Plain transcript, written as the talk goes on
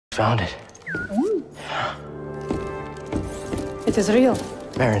Found it. It is real.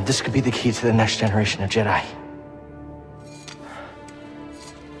 Merrin, this could be the key to the next generation of Jedi.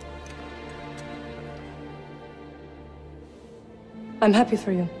 I'm happy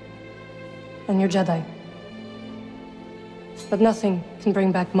for you. And your Jedi. But nothing can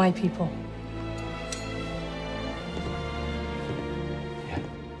bring back my people. Yeah.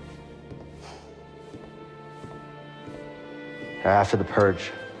 After the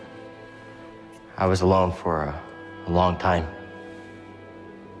Purge, I was alone for a long time.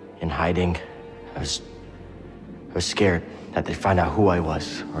 In hiding. I was scared that they'd find out who I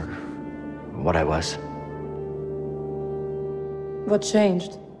was, or what I was. What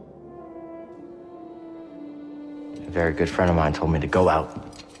changed? A very good friend of mine told me to go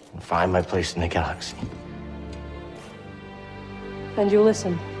out and find my place in the galaxy. And you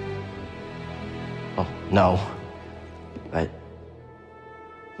listened? Well, no. But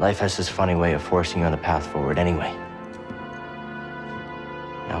life has this funny way of forcing you on the path forward anyway.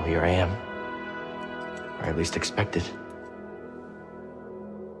 Now here I am. Or at least expected.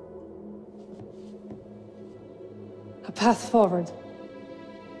 A path forward.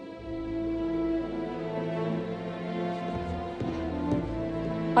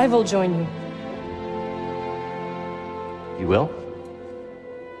 I will join you. You will?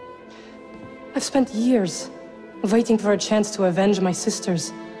 I've spent years waiting for a chance to avenge my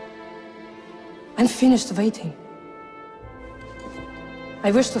sisters. I'm finished waiting.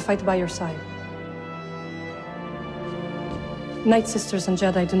 I wish to fight by your side. Nightsisters and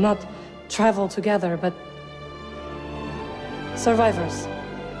Jedi do not travel together, but survivors.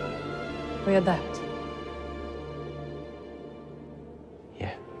 We adapt.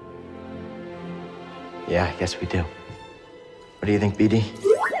 Yeah. Yeah, I guess we do. What do you think, BD?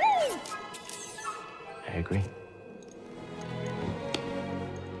 I agree.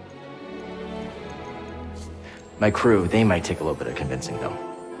 My crew, they might take a little bit of convincing, though.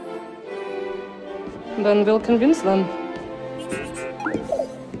 Then we'll convince them.